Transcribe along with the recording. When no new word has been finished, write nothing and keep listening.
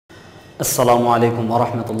assalamu alaikum wa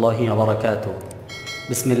rahmatullahi wa barakatuh.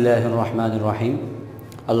 বিসমিল্লাহির রহমানির রহিম।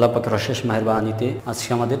 আল্লাহ পাকের অশেষ মেহেরবানিতে আজকে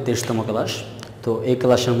আমাদের 23তম ক্লাস। তো এই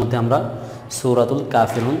ক্লাসের মধ্যে আমরা সূরাতুল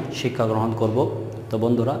কাফিরুন শিক্ষা গ্রহণ করব। তো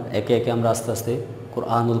বন্ধুরা, একে একে আমরা আস্তে আস্তে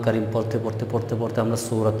কুরআনুল কারীম পড়তে আমরা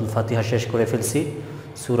সূরাতুল ফাতিহা শেষ করে ফেলছি।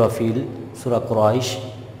 সূরা ফিল, সূরা কুরাইশ,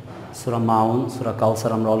 সূরা মাউন, সূরা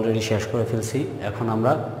কাউসার আমরা অলরেডি শেষ করে ফেলছি। এখন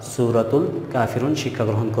আমরা সূরাতুল কাফিরুন শিক্ষা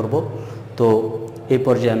গ্রহণ করব। তো এই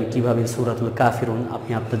পর্যায়ে আমি কীভাবে সূরাতুল কাফিরুন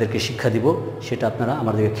আপনাদেরকে শিক্ষা দিব সেটা আপনারা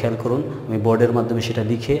আমার দিকে খেয়াল করুন। আমি বোর্ডের মাধ্যমে সেটা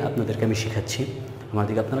লিখে আপনাদেরকে আমি শেখাচ্ছি, আমার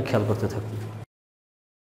দিকে আপনারা খেয়াল করতে থাকুন।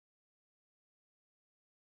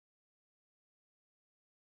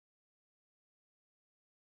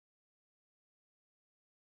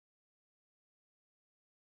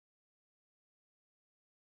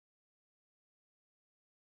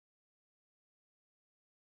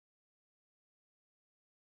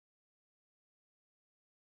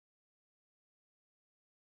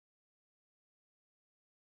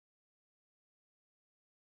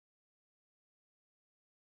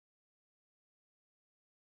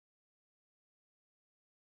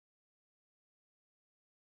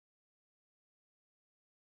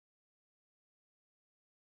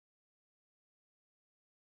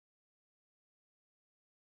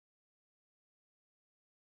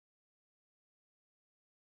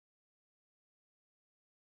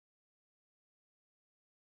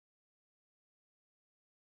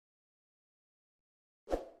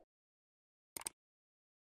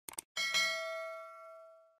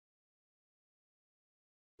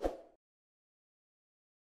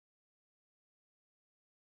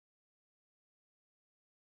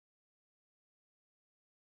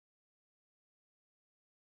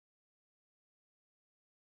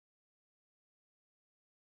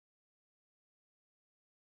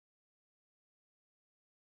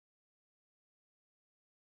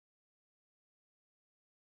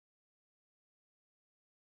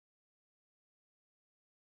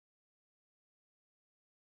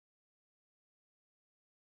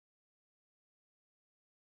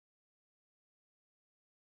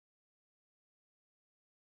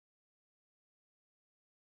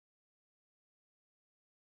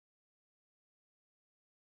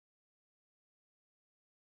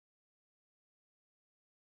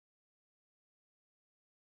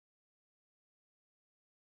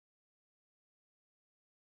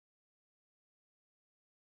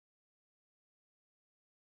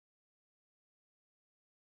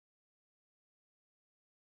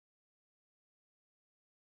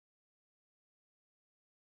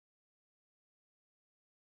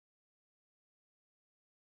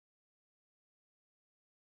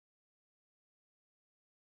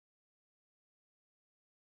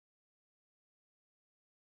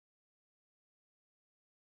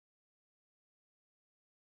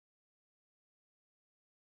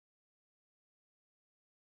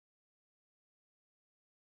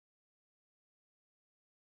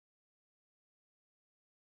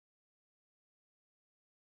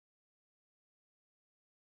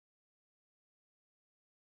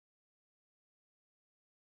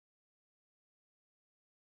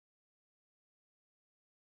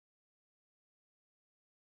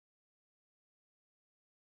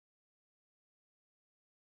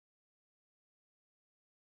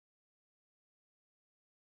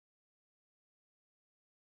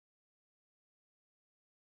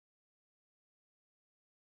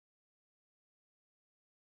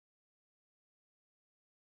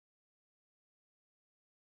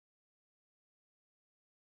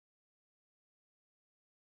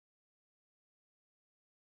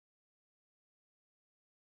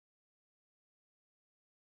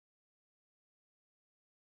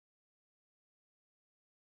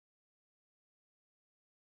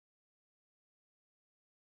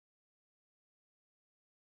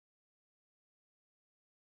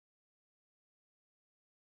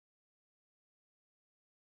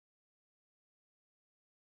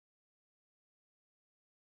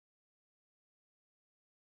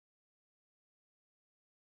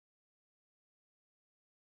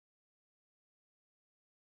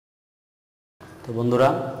 তো বন্ধুরা,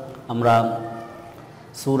 আমরা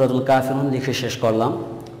সূরাতুল কাফিরুন লিখে শেষ করলাম।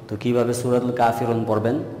 তো কিভাবে সূরাতুল কাফিরুন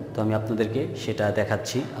পড়বেন তো আমি আপনাদেরকে সেটা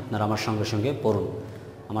দেখাচ্ছি। আপনারা আমার সঙ্গে সঙ্গে পড়ুন,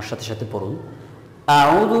 আমার সাথে সাথে পড়ুন।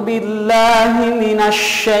 আউযু বিল্লাহি মিনাশ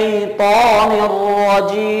শাইতানির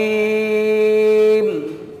রাজীম।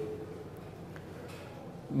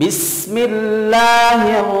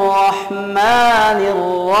 বিসমিল্লাহির রহমানির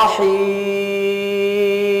রহিম।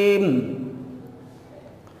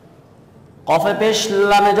 কফে পেশ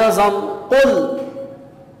লামে জজম কুল,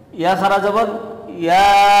 ইয়া খারা জবর ইয়া,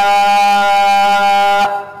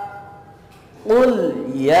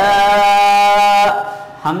 ইয়া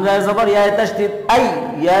হামজা জবর ইয়া তাশদীদ আই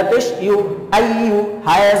ইয়া পেশ ইউ আইয়ু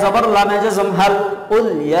হায়া জবর লামে জজম হাল কুল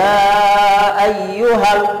ইয়া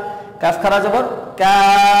আইয়ুহাল কাফ খারা জবর কা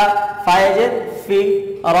ফায়ে ফি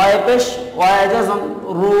রায় পেশ ওয়া জজম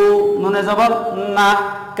রু নুনে জবর না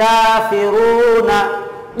কাফিরুনা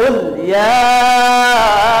কুল ইয়া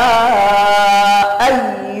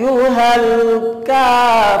আইয়ুহাল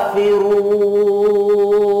কাফিরুন।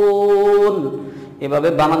 এভাবে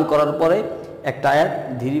বানান করার পরে একটা আয়াত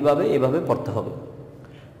ধীরভাবে এভাবে পড়তে হবে।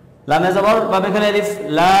 লামে জবর বাবে খেলে আলিফ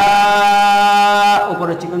লা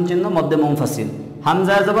উপরে চিকন চিহ্ন মধ্যে মুনফাসিল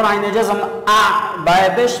হামজা জবর আইনে জজম আ বায়ে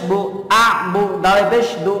পেশ বু আ বু দায়ে পেশ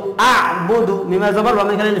দু আ বুদু মিমে জবর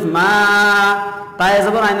বাবে খেলে আলিফ মা তায়ে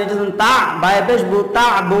জবর আইনে জজম তা বায়ে পেশ বু তা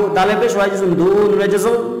বু দালে পেশ ওয়াই জজম দু নুনে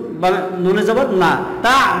জজম নুনে জবর না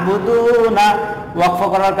তা বুদু না ওয়াকফ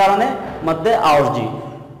করার কারণে মধ্যে আওয়াজি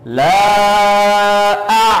লা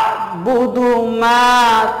আ'বুদু মা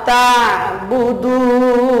তা'বুদুন।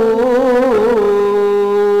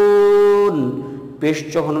 পেশ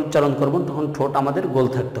যখন উচ্চারণ করব তখন ঠোঁট আমাদের গোল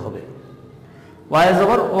থাকতে হবে। ওয়া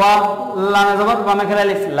জবর ওয়া লাম জবর বামে খেলা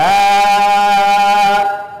আলিফ লা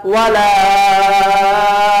ওয়ালা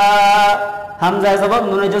হামজা জবর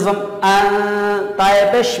নুনে জজম আন তায়ে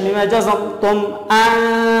পেশ মিমে জজম তুম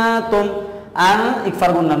আনতুম আন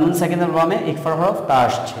ইকফার গুন্না নুন সাকিনের বামে ইকফার হরফ তা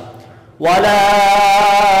আসছে ওয়ালা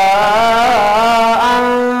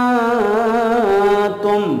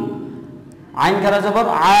আনতুম আইন খারা জবর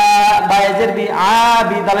আ বায়েজের বি আ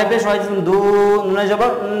বি দালে পেশ হয় দু নুনে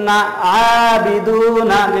জবর না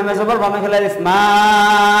আবিদুনা মিমে জবর বামে খেলা আলিফ মা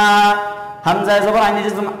হামজা জবর আইন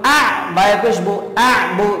জজম আ বায়ে পেশ বু আ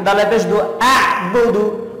বু দালে পেশ দু আ বুদু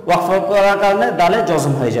ওয়াকফ করার কারণে দালে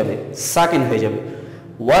জজম হয়ে যাবে সাকিন হয়ে যাবে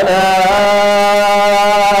ওয়ালা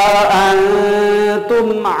আনতুম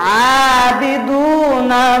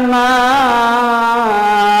আবিদুনা মা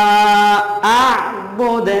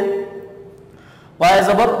আ'বুদু ওয়া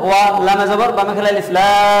জবর ওয়া লাম জবর বামে খেলা আলিফ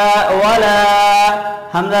লা ওয়ালা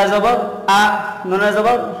হামজা জবর আ নুন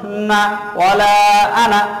জবর না ওয়ালা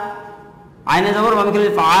আনা আইনে জবর বামে খেলা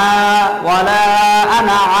আলিফ আ ওয়ালা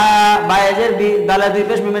আনা আ বায়েজের বি দালে দুই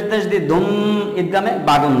পেশ মিমে তাসদীদ দুম ইদগামে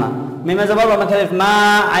বাগুন না মিমে জবর বামে খেলা আলিফ মা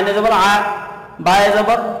আইনে জবর আ বায়ে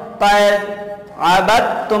জবর তায়ে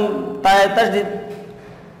আবাদতুম তায়ে তাসদীদ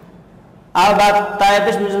আবাদ তায়ে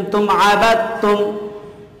পেশ মিমে তুম আবাদতুম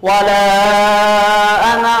ওয়ালা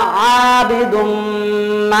আনা আবিদুম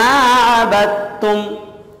মা আবাদতুম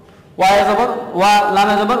ওয়া জবর ওয়া লাম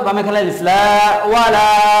জবর বামে খেলা আলিফ লা ওয়ালা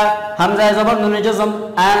হামজা জবর নুনে জজম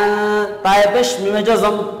আন তায়ে পেশ মিমে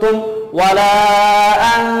জজম তুম ওয়ালা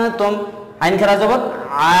আনতুম আইন খেলা জবর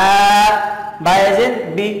আ বায়েজের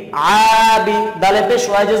বি আবি দালে পেশ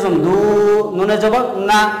ওয়া জজম দু নুনে জবর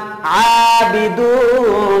না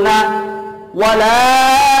আবিদুনা ওয়ালা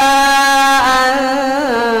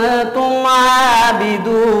আনতুম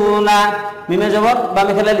আবিদুনা মিমে জবর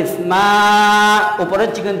বামে খেলা আলিফ মা উপরে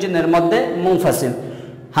চিকন চিহ্নের মধ্যে মুনফাসিল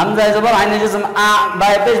হামজা জবর আইনে জজম আ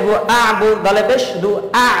বায়ে পেশ বু আ বু দালে পেশ দু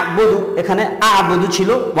আ বুদু এখানে আ বুদু ছিল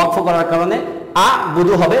ওয়াকফ করার কারণে আ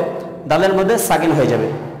বুদু হবে দালের মধ্যে সাকিন হয়ে যাবে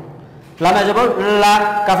লামে জবর লা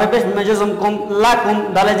কাফে পেশ মিমে জজম কুম লাকুম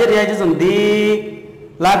দালে জের ইয়া জজম দি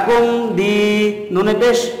লাকুম দি নুনে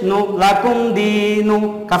পেশ নু লাকুম দিনু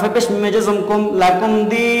কাফে পেশ মিমে জজম কুম লাকুম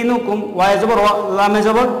দিনুকুম ওয়া জবর ওয়া লামে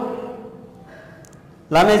জবর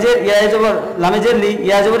লামে জের ইয়া জবর লামে জের লি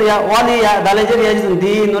ইয়া জবর ইয়া ওয়ালিয়া দালে জের ইয়া জজম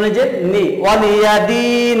দি নুনে জের নি ওয়ালিয়া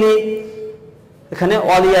দিনি এখানে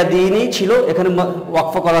ওয়ালিয়া দিনি ছিল এখানে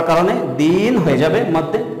ওয়াকফ করার কারণে দিন হয়ে যাবে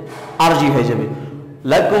মধ্যে আরজি হয়ে যাবে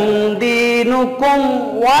লাকুম দিনুকুম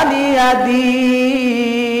ওয়ালিয়া দিন।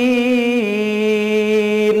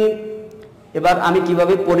 এবার আমি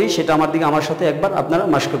কিভাবে পড়ি সেটা আমার সাথে একবার আপনারা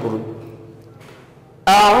মাশক করুন।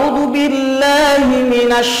 আউযু বিল্লাহি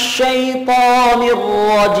মিনাশ শাইতানির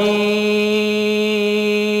রাজীম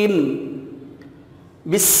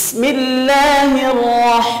বিসমিল্লাহির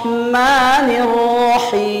রহমানির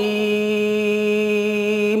রহিম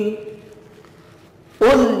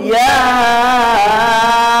কুল ইয়া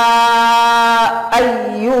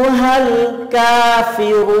আইয়ুহাল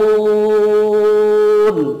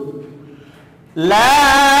কাফিরুন লা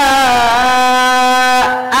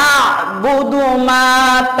আ'বুদু মা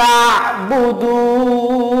তা'বুদুন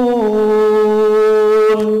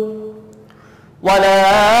ওয়ালা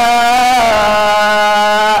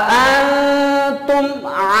আনতুম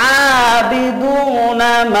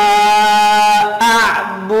আবিদুনা মা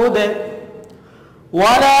আ'বুদু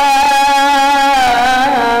ওয়ালা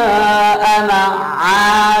আনা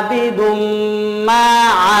আবিদুম মা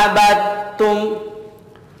আবাদতুম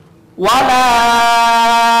ওয়ালা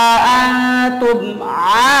আনতুম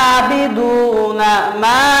আবিদুনা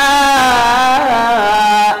মা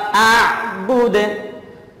আ'বুদু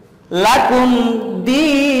লাকুম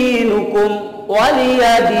দীনুকুম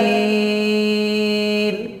ওয়ালিয়া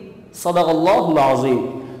দীন। সাদাকাল্লাহুল আযীম।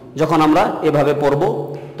 যখন আমরা এভাবে পড়ব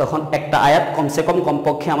তখন একটা আয়াত কমসে কম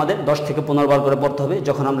কমপক্ষে আমাদের 10 থেকে 15 বার করে পড়তে হবে।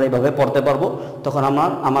 যখন আমরা এভাবে পড়তে পারবো তখন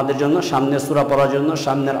আমাদের জন্য সামনের সূরা পড়ার জন্য,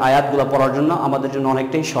 সামনের আয়াতগুলো পড়ার জন্য আমাদের জন্য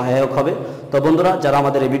অনেকটাই সহায়ক হবে। তো বন্ধুরা, যারা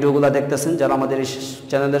আমাদের এই ভিডিওগুলো দেখতেছেন, যারা আমাদের এই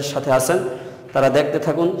চ্যানেলের সাথে আছেন, তারা দেখতে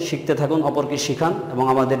থাকুন, শিখতে থাকুন, অপরকে শিখান। এবং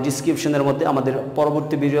আমাদের ডিসক্রিপশনের মধ্যে আমাদের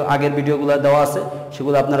পরবর্তী ভিডিও, আগের ভিডিওগুলো দেওয়া আছে,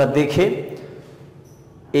 সেগুলো আপনারা দেখে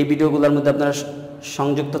এই ভিডিওগুলোর মধ্যে আপনারা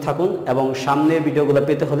সংযুক্ত থাকুন। এবং সামনের ভিডিওগুলো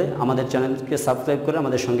পেতে হলে আমাদের চ্যানেলকে সাবস্ক্রাইব করে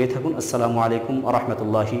আমাদের সঙ্গেই থাকুন। আসসালামু আলাইকুম ওয়া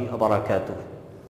রাহমাতুল্লাহি ওয়া বারাকাতুহু।